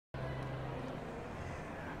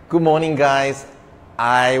Good morning, guys.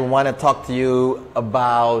 I want to talk to you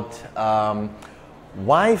about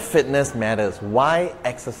why fitness matters, why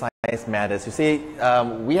exercise matters. You see,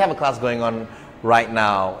 we have a class going on right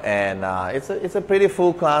now, and it's a pretty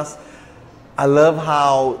full class. I love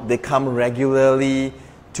how they come regularly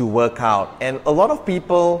to work out, and a lot of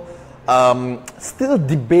people still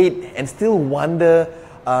debate and still wonder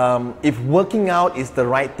if working out is the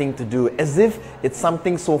right thing to do, as if it's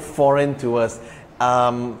something so foreign to us.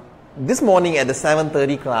 This morning at the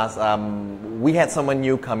 7:30 class, we had someone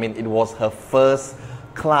new come in. It was her first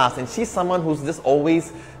class, and she's someone who's just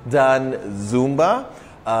always done Zumba,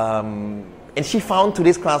 and she found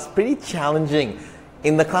today's class pretty challenging.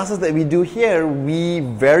 In the classes that we do here, we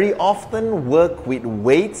very often work with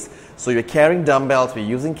weights. So you're carrying dumbbells, we're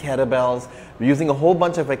using kettlebells, we're using a whole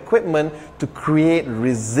bunch of equipment to create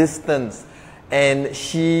resistance. And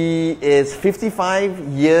she is 55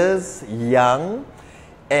 years young.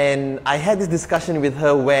 And I had this discussion with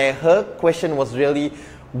her where her question was really,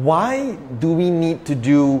 why do we need to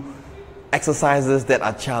do exercises that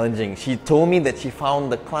are challenging? She told me that she found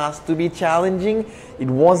the class to be challenging. It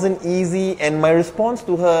wasn't easy, and my response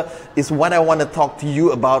to her is what I want to talk to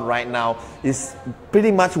you about right now, is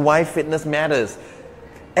pretty much why fitness matters.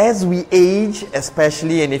 As we age,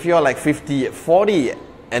 especially, and if you're like 50, 40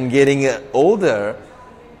 and getting older,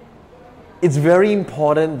 it's very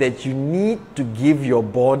important that you need to give your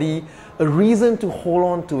body a reason to hold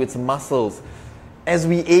on to its muscles. As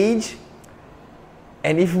we age,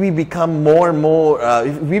 and if we become more and more,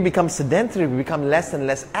 if we become sedentary, we become less and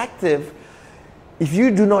less active, if you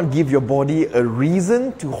do not give your body a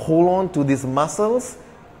reason to hold on to these muscles,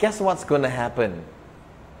 guess what's going to happen?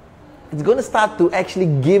 It's going to start to actually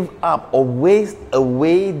give up or waste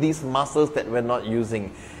away these muscles that we're not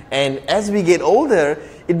using. And as we get older,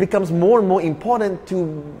 it becomes more and more important to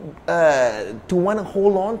want to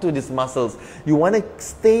hold on to these muscles. You want to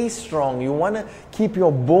stay strong. You want to keep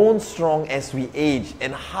your bones strong as we age.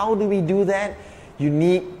 And how do we do that? You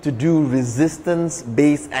need to do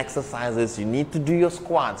resistance-based exercises. You need to do your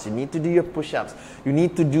squats. You need to do your push-ups. You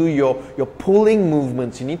need to do your pulling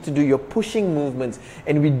movements. You need to do your pushing movements.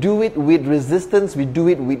 And we do it with resistance. We do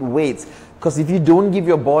it with weights. Because if you don't give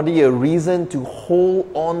your body a reason to hold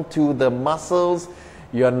on to the muscles,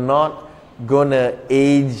 you're not going to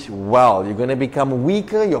age well. You're going to become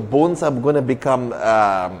weaker. Your bones are going to become,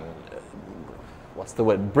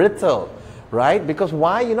 brittle. Right? Because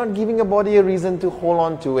why? You're not giving your body a reason to hold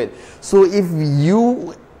on to it. So if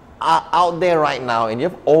you are out there right now and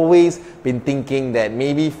you've always been thinking that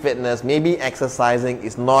maybe fitness, maybe exercising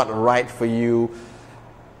is not right for you,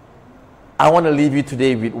 I want to leave you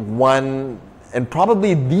today with one and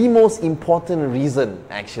probably the most important reason,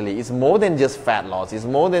 actually. It's more than just fat loss. It's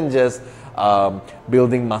more than just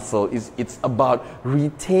building muscle. It's about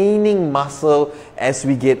retaining muscle as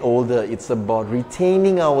we get older. It's about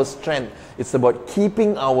retaining our strength. It's about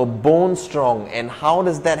keeping our bones strong. And how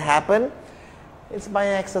does that happen? It's by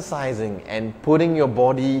exercising and putting your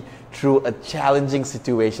body through a challenging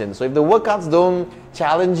situation. So if the workouts don't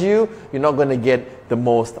challenge you, you're not going to get the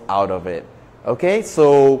most out of it. Okay,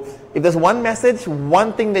 so if there's one message,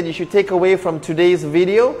 one thing that you should take away from today's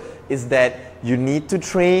video is that you need to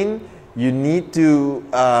train, you need to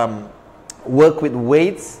work with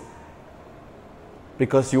weights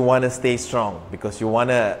because you want to stay strong, because you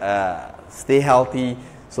want to stay healthy.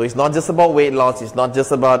 So it's not just about weight loss, it's not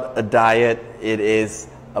just about a diet, it is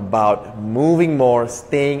about moving more,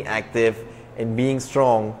 staying active, and being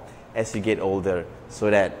strong as you get older, so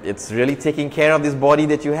that it's really taking care of this body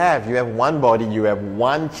that you have. You have one body, you have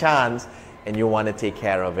one chance, and you want to take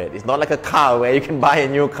care of it. It's not like a car where you can buy a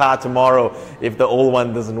new car tomorrow if the old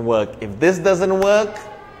one doesn't work. If this doesn't work,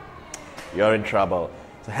 you're in trouble.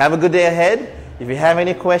 So have a good day ahead. If you have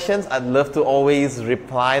any questions, I'd love to always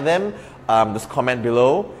reply them. Just comment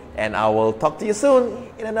below, and I will talk to you soon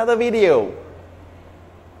in another video.